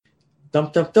Dum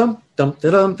dum dum dum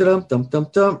dum dum dum dum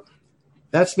dum.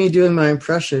 That's me doing my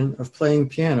impression of playing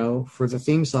piano for the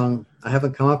theme song I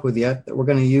haven't come up with yet that we're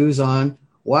going to use on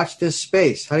Watch This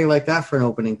Space. How do you like that for an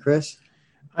opening, Chris?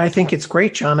 I think it's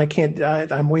great, John.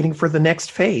 I'm waiting for the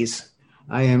next phase.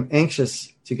 I am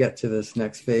anxious to get to this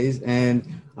next phase,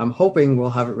 and I'm hoping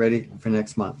we'll have it ready for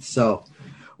next month. So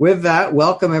with that,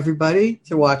 welcome everybody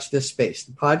to Watch This Space,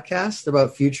 the podcast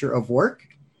about future of work.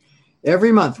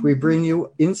 Every month, we bring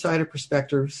you insider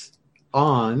perspectives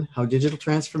on how digital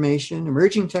transformation,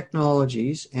 emerging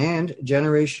technologies, and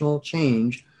generational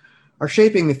change are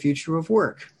shaping the future of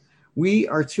work. We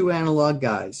are two analog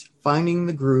guys finding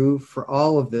the groove for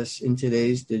all of this in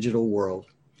today's digital world.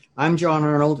 I'm John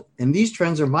Arnold, and these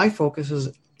trends are my focus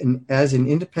as an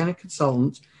independent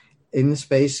consultant in the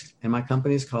space, and my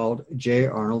company is called J.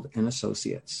 Arnold and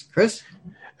Associates. Chris?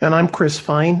 And I'm Chris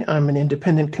Fine. I'm an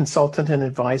independent consultant and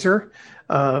advisor,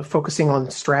 focusing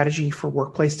on strategy for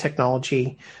workplace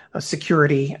technology,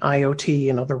 security,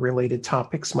 IoT, and other related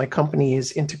topics. My company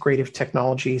is Integrative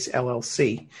Technologies,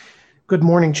 LLC. Good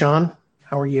morning, John.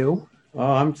 How are you?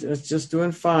 Oh, I'm just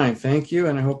doing fine. Thank you.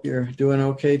 And I hope you're doing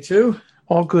okay too.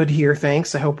 All good here.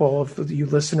 Thanks. I hope all of you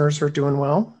listeners are doing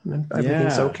well and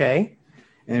everything's okay.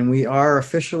 And we are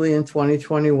officially in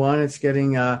 2021. It's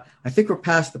getting, I think we're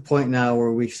past the point now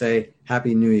where we say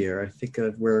Happy New Year. I think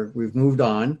we've moved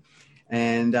on.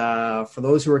 And for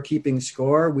those who are keeping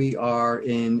score, we are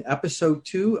in episode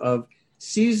 2 of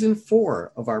season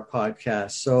 4 of our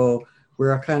podcast. So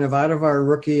we're kind of out of our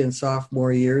rookie and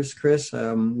sophomore years, Chris.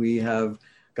 We have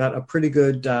got a pretty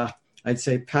good, I'd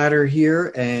say, pattern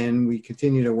here, and we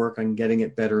continue to work on getting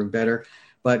it better and better.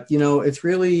 But, it's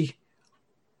really,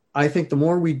 I think the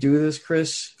more we do this,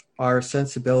 Chris, our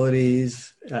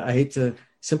sensibilities, I hate to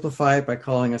simplify it by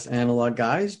calling us analog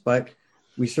guys, but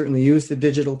we certainly use the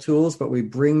digital tools, but we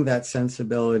bring that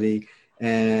sensibility.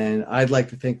 And I'd like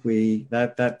to think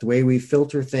that the way we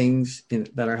filter things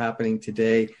that are happening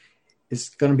today is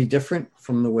going to be different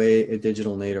from the way a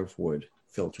digital native would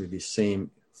filter the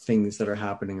same things that are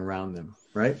happening around them,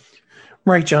 right?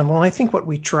 Right, John. Well, I think what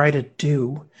we try to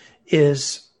do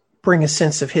is bring a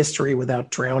sense of history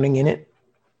without drowning in it.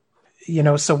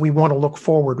 So we want to look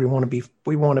forward. We want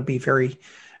to be very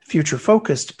future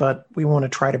focused, but we want to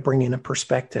try to bring in a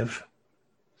perspective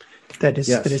that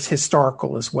is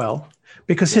historical as well,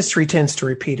 because history tends to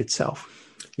repeat itself.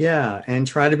 Yeah, and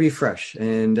try to be fresh.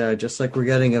 And just like we're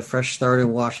getting a fresh start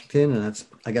in Washington, and that's,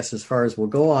 I guess, as far as we'll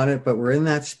go on it, but we're in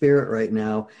that spirit right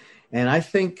now. And I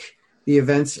think the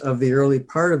events of the early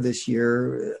part of this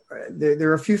year, there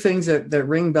are a few things that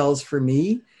ring bells for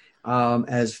me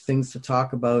as things to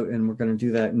talk about, and we're going to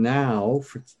do that now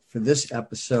for this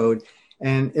episode.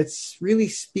 And it's really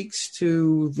speaks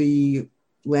to the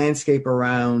landscape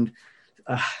around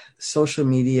social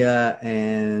media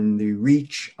and the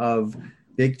reach of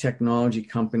big technology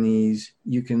companies.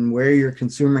 You can wear your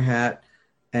consumer hat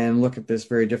and look at this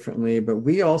very differently, but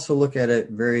we also look at it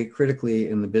very critically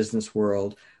in the business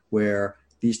world, where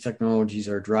these technologies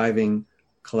are driving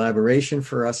collaboration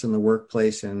for us in the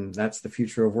workplace, and that's the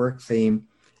future of work theme,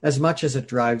 as much as it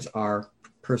drives our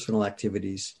personal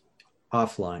activities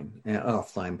offline,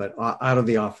 but out of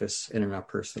the office and in our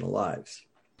personal lives.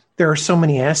 There are so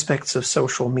many aspects of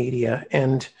social media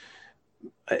and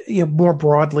more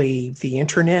broadly, the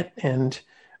internet and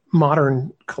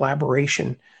modern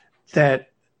collaboration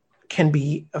that can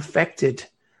be affected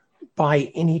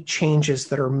by any changes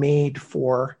that are made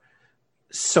for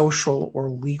social or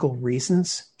legal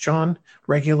reasons, John,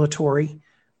 regulatory,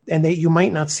 and that you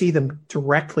might not see them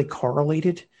directly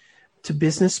correlated to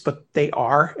business, but they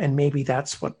are, and maybe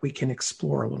that's what we can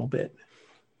explore a little bit.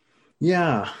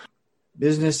 Yeah,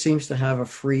 business seems to have a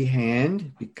free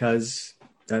hand because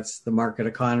that's the market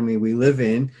economy we live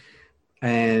in.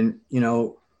 And,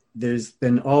 there's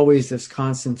been always this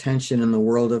constant tension in the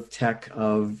world of tech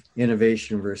of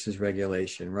innovation versus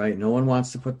regulation, right? No one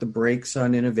wants to put the brakes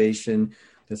on innovation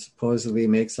that supposedly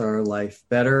makes our life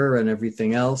better and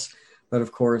everything else. But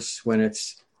of course, when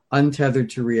it's untethered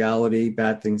to reality,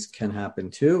 bad things can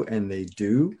happen too, and they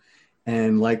do.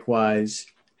 And likewise,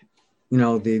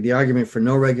 the argument for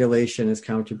no regulation is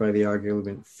countered by the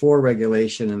argument for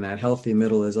regulation, and that healthy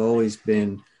middle has always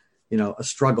been, a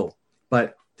struggle.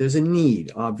 But there's a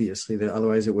need, obviously, that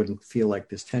otherwise it wouldn't feel like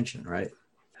this tension, right?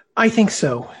 I think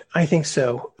so.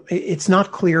 It's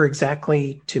not clear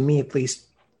exactly, to me at least,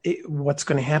 what's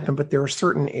going to happen, but there are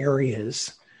certain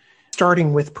areas,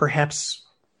 starting with perhaps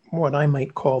what I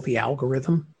might call the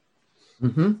algorithm.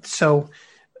 Mm-hmm. So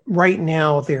right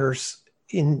now there's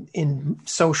in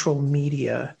social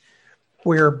media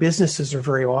where businesses are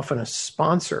very often as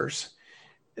sponsors,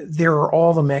 there are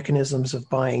all the mechanisms of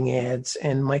buying ads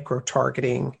and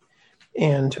micro-targeting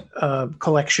and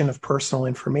collection of personal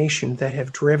information that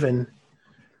have driven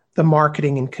the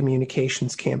marketing and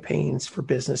communications campaigns for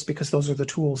business, because those are the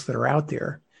tools that are out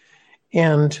there.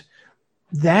 And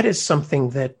that is something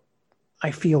that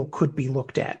I feel could be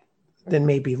looked at, that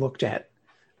may be looked at.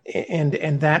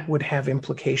 And that would have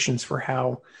implications for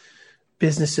how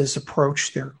businesses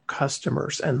approach their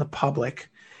customers and the public.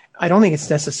 I don't think it's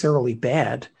necessarily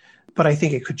bad, but I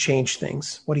think it could change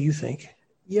things. What do you think?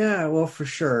 Yeah, well, for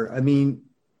sure. I mean,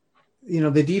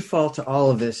 the default to all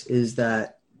of this is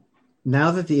that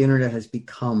now that the internet has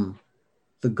become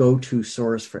the go-to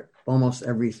source for almost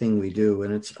everything we do,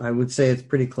 and I would say it's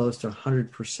pretty close to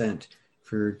 100%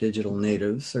 for digital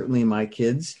natives, certainly my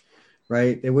kids,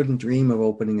 right? They wouldn't dream of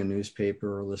opening a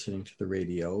newspaper or listening to the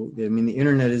radio. I mean, the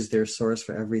internet is their source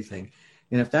for everything.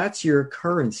 And if that's your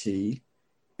currency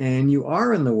and you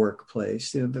are in the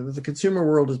workplace, the consumer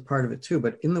world is part of it too,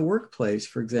 but in the workplace,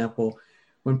 for example,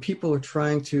 when people are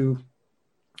trying to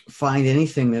find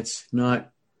anything that's not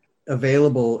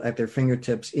available at their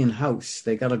fingertips in-house,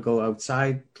 they got to go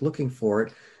outside looking for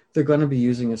it, they're going to be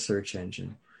using a search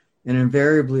engine. And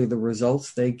invariably, the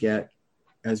results they get,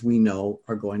 as we know,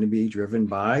 are going to be driven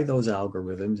by those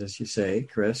algorithms, as you say,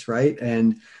 Chris, right?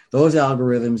 And those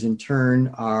algorithms in turn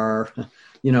are,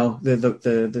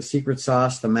 the secret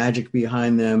sauce, the magic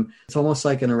behind them. It's almost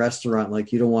like in a restaurant,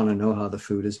 like you don't want to know how the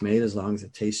food is made as long as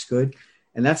it tastes good.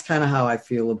 And that's kind of how I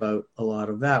feel about a lot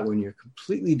of that. When you're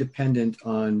completely dependent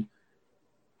on,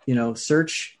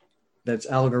 search that's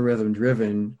algorithm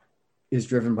driven is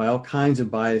driven by all kinds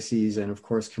of biases and, of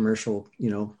course, commercial,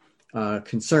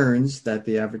 concerns that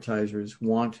the advertisers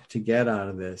want to get out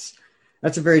of this.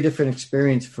 That's a very different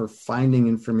experience for finding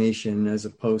information as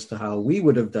opposed to how we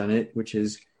would have done it, which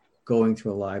is going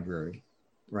to a library,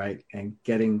 right, and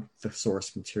getting the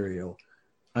source material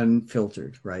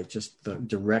unfiltered, right, just the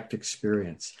direct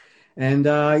experience. And,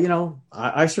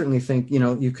 I certainly think,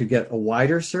 you could get a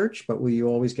wider search, but will you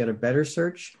always get a better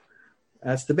search?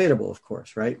 That's debatable, of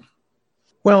course, right?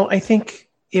 Well, I think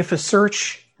if a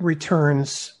search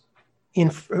returns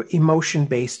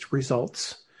emotion-based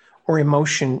results or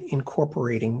emotion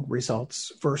incorporating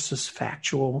results versus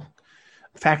factual's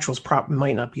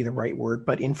might not be the right word,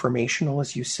 but informational,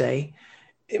 as you say.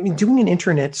 I mean, doing an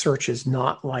internet search is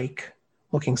not like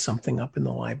looking something up in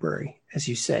the library, as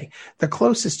you say. The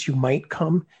closest you might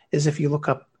come is if you look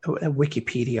up a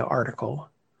Wikipedia article.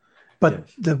 But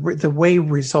yes, the way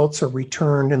results are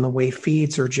returned and the way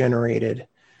feeds are generated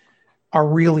are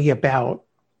really about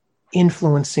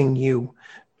influencing you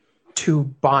to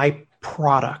buy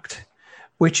product,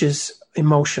 which is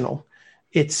emotional.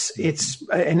 It's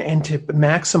and to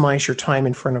maximize your time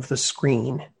in front of the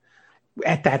screen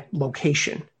at that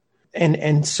location.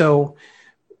 And so,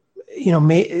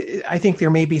 I think there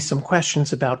may be some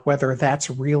questions about whether that's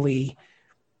really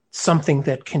something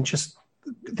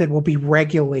that will be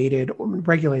regulated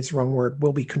is the wrong word,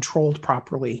 will be controlled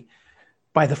properly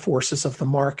by the forces of the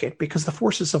market, because the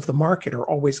forces of the market are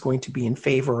always going to be in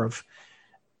favor of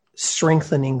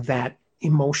strengthening that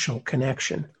emotional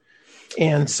connection.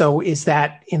 And so is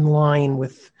that in line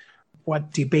with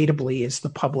what debatably is the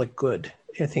public good,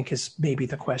 I think is maybe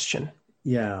the question.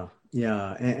 Yeah.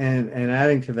 And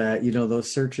adding to that, those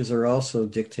searches are also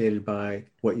dictated by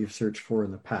what you've searched for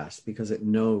in the past, because it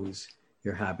knows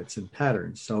your habits and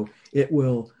patterns. So it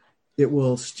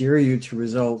will steer you to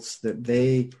results that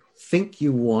they think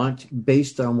you want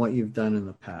based on what you've done in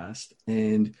the past.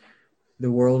 And the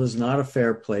world is not a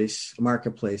fair place, a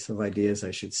marketplace of ideas,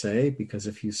 I should say, because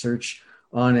if you search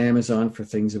on Amazon for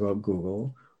things about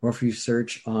Google, or if you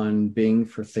search on Bing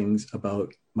for things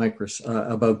about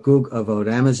Google, about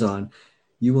Amazon,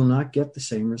 you will not get the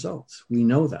same results. We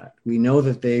know that. We know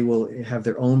that they will have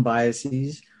their own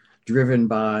biases driven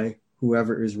by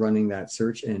whoever is running that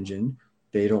search engine.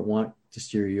 They don't want to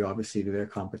steer you, obviously, to their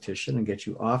competition and get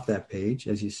you off that page.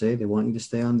 As you say, they want you to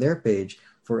stay on their page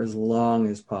for as long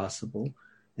as possible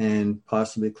and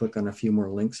possibly click on a few more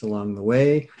links along the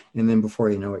way. And then before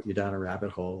you know it, you're down a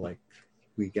rabbit hole like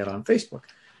we get on Facebook.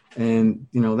 And,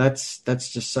 that's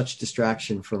just such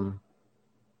distraction from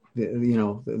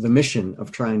the mission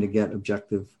of trying to get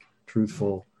objective,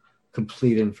 truthful,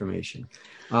 complete information.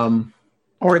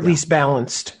 Or at least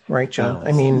balanced, right, John?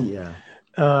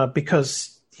 Balanced,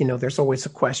 because, there's always a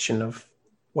question of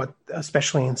what,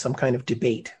 especially in some kind of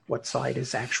debate, what side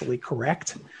is actually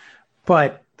correct.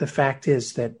 But the fact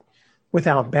is that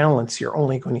without balance, you're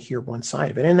only going to hear one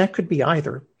side of it. And that could be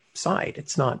either side.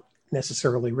 It's not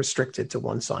necessarily restricted to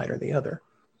one side or the other.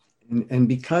 And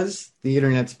because the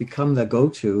internet's become the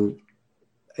go-to,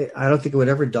 I don't think it would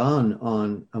ever dawn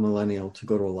on a millennial to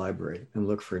go to a library and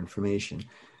look for information.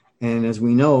 And as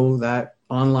we know, that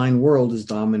online world is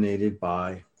dominated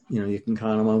by, you can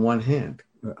count them on one hand,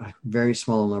 a very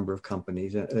small number of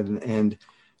companies. And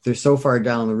they're so far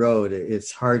down the road,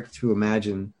 it's hard to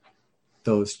imagine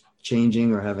those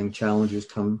changing or having challengers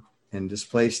come and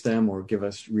displace them or give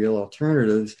us real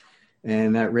alternatives.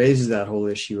 And that raises that whole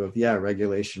issue of,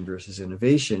 regulation versus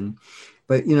innovation.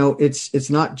 But, it's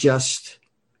not just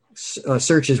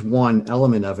search is one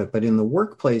element of it, but in the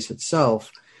workplace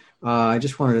itself, I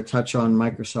just wanted to touch on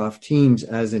Microsoft Teams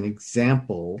as an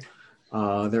example.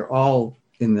 They're all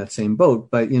in that same boat,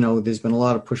 but, there's been a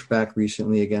lot of pushback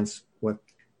recently against what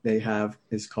they have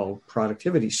is called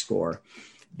productivity score.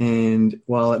 And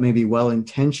while it may be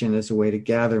well-intentioned as a way to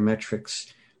gather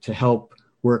metrics to help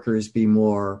workers be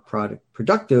more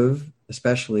productive,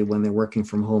 especially when they're working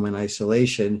from home in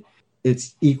isolation,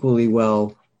 it's equally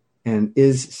well and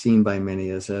is seen by many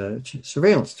as a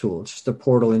surveillance tool. It's just a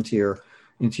portal into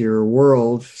your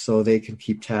world so they can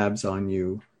keep tabs on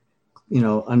you,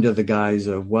 under the guise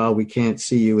of, well, we can't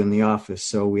see you in the office,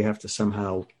 so we have to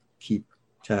somehow keep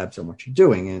tabs on what you're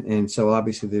doing. And so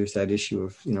obviously there's that issue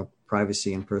of,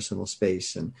 privacy and personal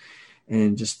space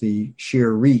and just the sheer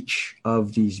reach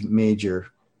of these major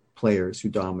players who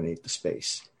dominate the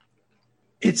space.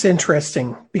 It's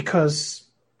interesting because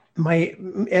my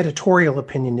editorial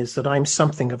opinion is that I'm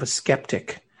something of a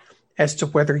skeptic as to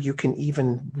whether you can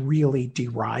even really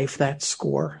derive that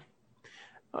score.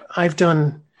 I've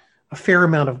done a fair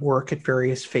amount of work at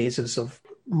various phases of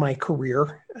my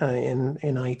career in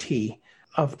IT,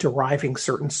 of deriving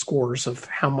certain scores of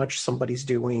how much somebody's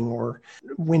doing, or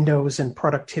Windows and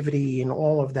productivity and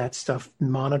all of that stuff,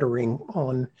 monitoring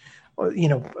on,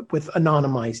 with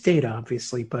anonymized data,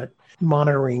 obviously, but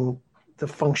monitoring the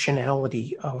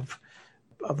functionality of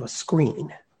a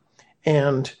screen.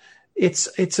 And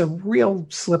it's a real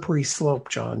slippery slope,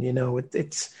 John.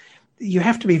 You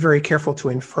have to be very careful to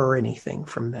infer anything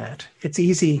from that. It's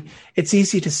easy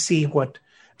to see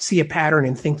a pattern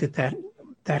and think that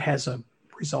has a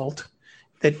result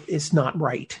that is not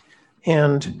right.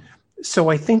 And so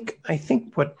I think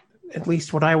what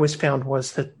I always found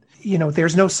was that,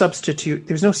 there's no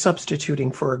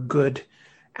substituting for a good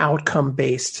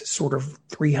outcome-based sort of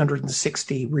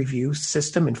 360 review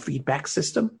system and feedback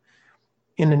system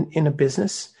in a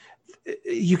business.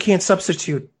 You can't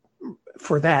substitute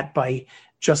for that by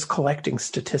just collecting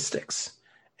statistics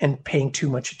and paying too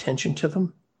much attention to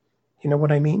them. You know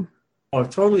what I mean? Oh, I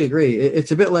totally agree.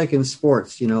 It's a bit like in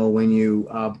sports, when you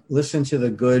listen to the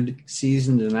good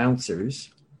seasoned announcers,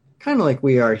 kind of like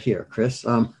we are here, Chris.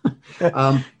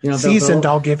 Seasoned,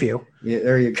 I'll give you. Yeah,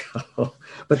 there you go.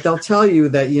 But they'll tell you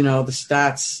that, the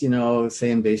stats,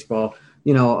 say in baseball,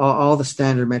 all the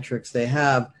standard metrics they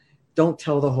have don't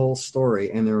tell the whole story.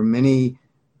 And there are many,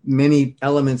 many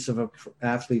elements of an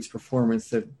athlete's performance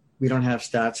that we don't have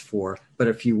stats for. But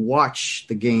if you watch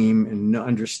the game and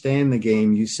understand the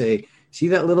game, you say, see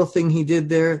that little thing he did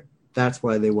there? That's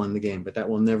why they won the game. But that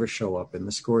will never show up in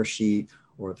the score sheet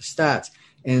or the stats.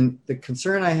 And the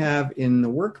concern I have in the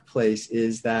workplace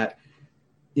is that,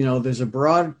 there's a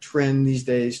broad trend these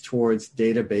days towards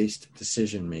data-based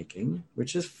decision-making,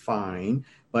 which is fine.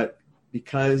 But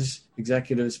because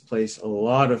executives place a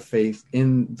lot of faith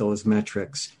in those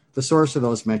metrics, the source of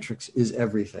those metrics is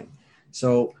everything.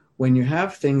 So when you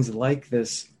have things like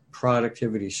this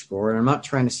productivity score, and I'm not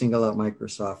trying to single out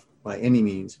Microsoft by any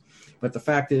means, but the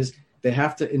fact is they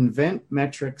have to invent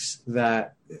metrics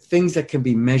things that can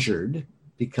be measured,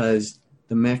 because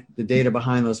the data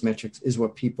behind those metrics is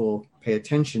what people pay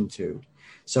attention to.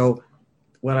 So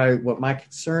what my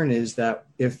concern is that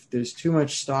if there's too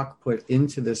much stock put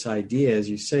into this idea, as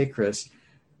you say, Chris,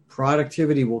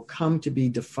 productivity will come to be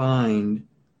defined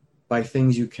by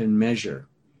things you can measure,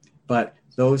 but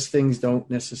those things don't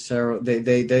necessarily,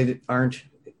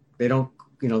 the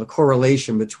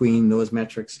correlation between those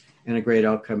metrics and a great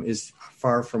outcome is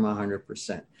far from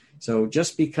 100%. So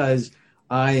just because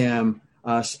I am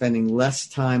spending less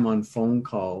time on phone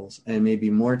calls and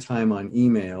maybe more time on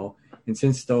email, and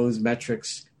since those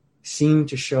metrics seem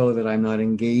to show that I'm not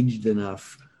engaged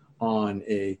enough on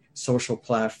a social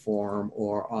platform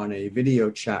or on a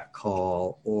video chat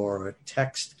call or a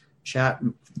text chat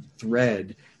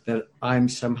thread, that I'm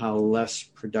somehow less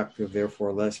productive,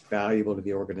 therefore less valuable to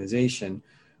the organization,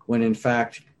 when in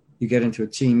fact you get into a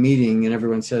team meeting and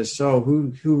everyone says, so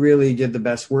who really did the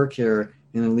best work here?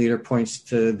 And the leader points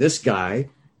to this guy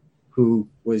who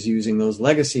was using those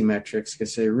legacy metrics, can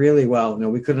say, really, well, no,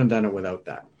 we couldn't have done it without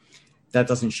that. That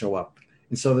doesn't show up.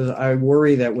 And so I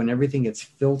worry that when everything gets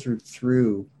filtered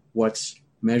through what's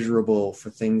measurable for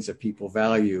things that people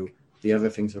value, the other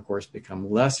things, of course, become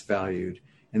less valued.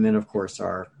 And then, of course,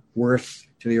 our worth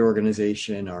to the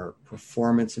organization, our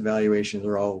performance evaluations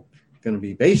are all going to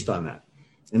be based on that.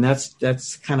 And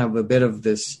that's kind of a bit of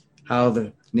this, how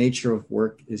the nature of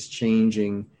work is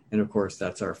changing. And of course,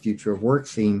 that's our future of work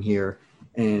theme here.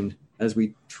 And as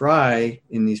we try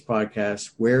in these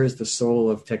podcasts, where is the soul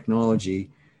of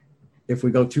technology? If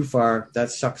we go too far,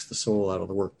 that sucks the soul out of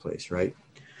the workplace, right?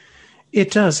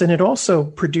 It does. And it also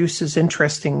produces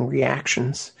interesting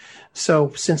reactions.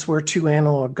 So since we're two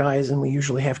analog guys and we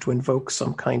usually have to invoke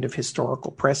some kind of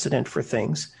historical precedent for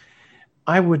things,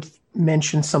 I would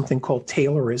mention something called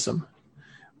Taylorism,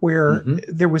 where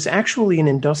there was actually an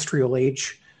industrial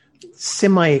age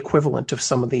semi-equivalent of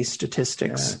some of these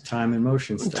statistics. Yeah, time and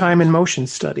motion studies. Time and motion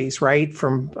studies, right?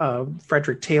 From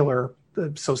Frederick Taylor,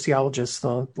 the sociologist,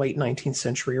 the late 19th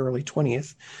century, early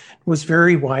 20th, was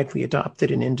very widely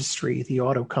adopted in industry, the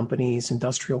auto companies,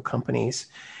 industrial companies,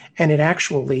 and it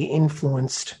actually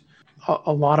influenced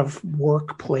a lot of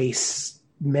workplace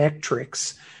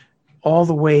metrics all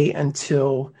the way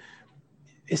until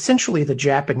essentially the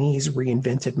Japanese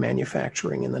reinvented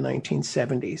manufacturing in the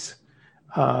 1970s.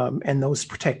 And those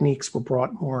techniques were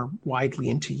brought more widely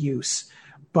into use.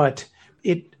 But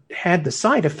it had the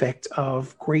side effect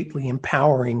of greatly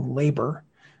empowering labor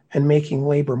and making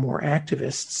labor more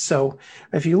activists. So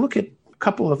if you look at a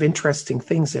couple of interesting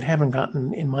things that haven't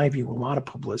gotten, in my view, a lot of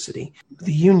publicity,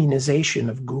 the unionization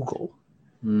of Google.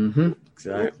 Mm-hmm.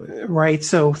 Exactly. Right.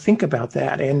 So think about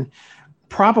that. And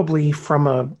probably from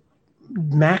a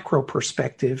macro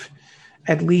perspective,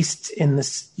 at least in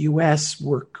the US,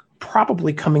 we're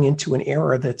probably coming into an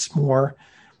era that's more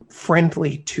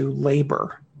friendly to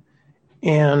labor,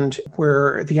 and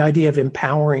where the idea of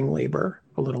empowering labor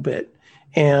a little bit.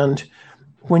 And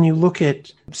when you look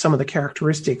at some of the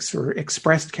characteristics or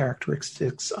expressed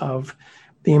characteristics of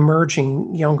the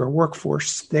emerging younger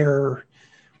workforce, their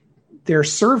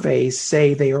surveys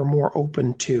say they are more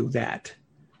open to that.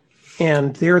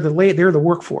 And they're the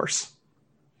workforce.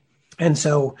 And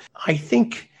so I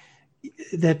think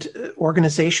that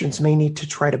organizations may need to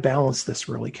try to balance this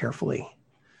really carefully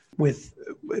with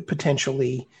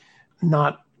potentially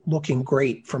not looking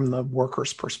great from the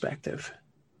worker's perspective.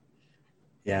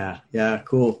 Yeah,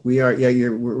 cool.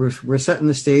 We're setting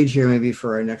the stage here maybe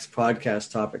for our next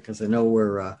podcast topic, because I know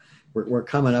we're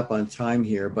coming up on time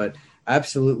here, but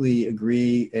absolutely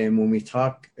agree. And when we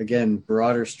talk again,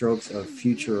 broader strokes of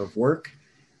future of work,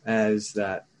 as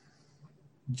that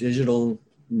digital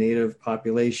native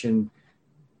population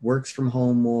works from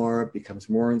home more, becomes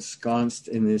more ensconced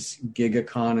in this gig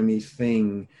economy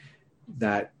thing,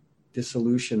 that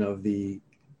dissolution of the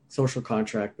social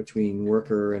contract between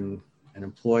worker and an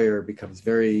employer becomes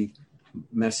very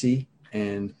messy,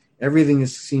 and everything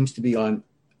seems to be on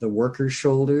the worker's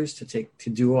shoulders to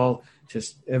do all.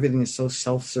 Just everything is so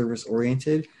self-service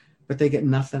oriented, but they get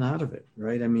nothing out of it,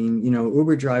 right? I mean,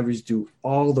 Uber drivers do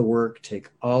all the work, take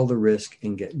all the risk,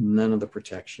 and get none of the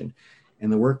protection.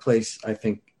 And the workplace, I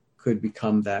think, could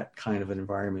become that kind of an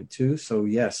environment too. So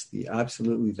yes,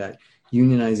 absolutely that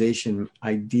unionization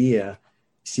idea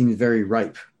seems very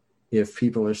ripe. If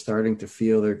people are starting to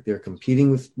feel they're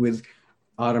competing with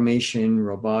automation,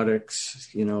 robotics,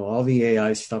 all the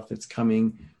AI stuff that's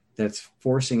coming, that's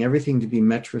forcing everything to be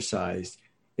metricized,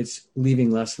 it's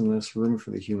leaving less and less room for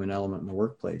the human element in the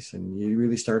workplace. And you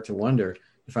really start to wonder,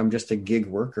 if I'm just a gig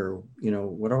worker,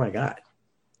 what do I got?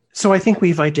 So I think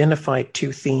we've identified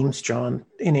two themes, John,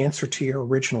 in answer to your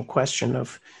original question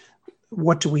of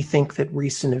what do we think that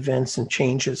recent events and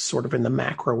changes sort of in the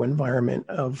macro environment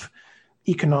of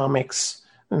economics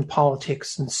and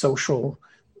politics and social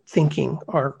thinking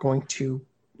are going to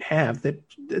have that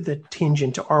tinge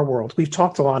into our world. We've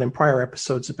talked a lot in prior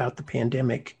episodes about the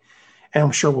pandemic, and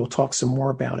I'm sure we'll talk some more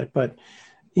about it. But,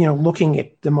 looking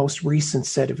at the most recent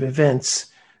set of events,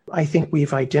 I think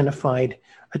we've identified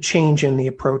a change in the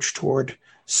approach toward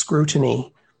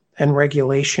scrutiny and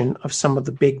regulation of some of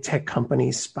the big tech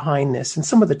companies behind this and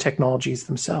some of the technologies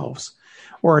themselves,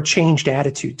 or a changed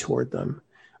attitude toward them,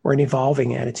 or an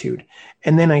evolving attitude.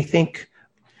 And then I think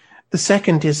the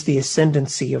second is the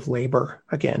ascendancy of labor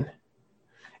again,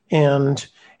 and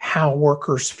how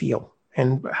workers feel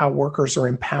and how workers are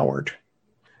empowered.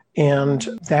 And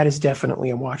that is definitely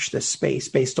a watch this space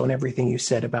based on everything you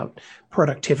said about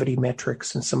productivity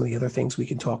metrics and some of the other things we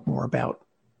can talk more about.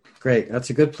 Great. That's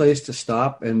a good place to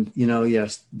stop. And,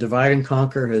 yes, divide and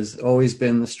conquer has always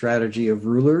been the strategy of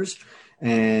rulers,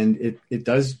 and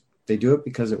they do it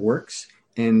because it works.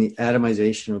 And the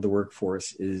atomization of the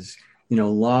workforce is,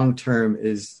 long-term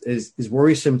is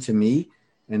worrisome to me.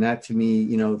 And that to me,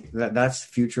 that's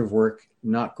the future of work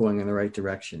not going in the right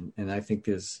direction. And I think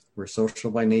we're social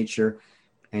by nature,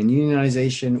 and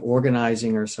unionization,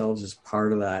 organizing ourselves is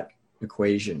part of that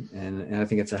equation. And I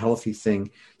think it's a healthy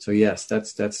thing. So yes,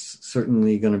 that's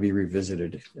certainly going to be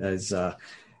revisited as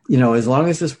long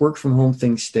as this work from home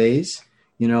thing stays,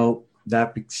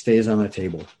 that stays on the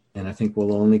table. And I think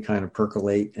we'll only kind of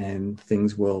percolate and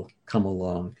things will come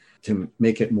along to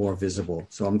make it more visible.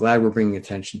 So I'm glad we're bringing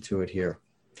attention to it here.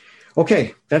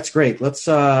 Okay, that's great. Let's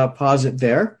pause it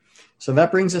there. So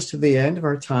that brings us to the end of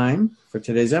our time for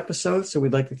today's episode. So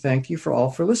we'd like to thank you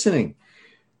for listening.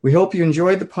 We hope you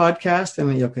enjoyed the podcast and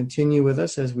that you'll continue with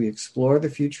us as we explore the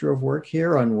future of work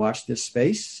here on Watch This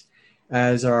Space.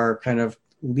 As our kind of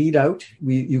lead out,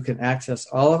 you can access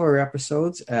all of our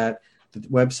episodes at the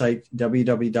website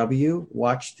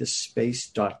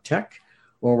www.watchthisSpace.tech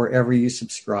or wherever you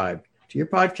subscribe to your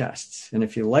podcasts. And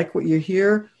if you like what you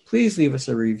hear, please leave us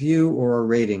a review or a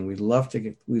rating. We'd love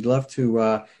to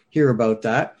hear about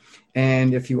that.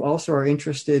 And if you also are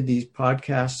interested, these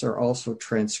podcasts are also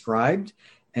transcribed,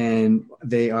 and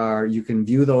you can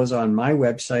view those on my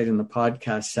website in the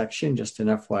podcast section, just an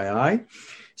FYI.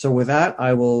 So with that,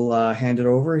 I will hand it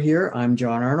over here. I'm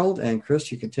John Arnold, and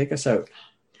Chris, you can take us out.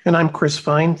 And I'm Chris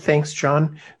Fine. Thanks,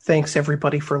 John. Thanks,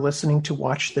 everybody, for listening to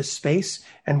Watch This Space,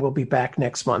 and we'll be back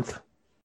next month.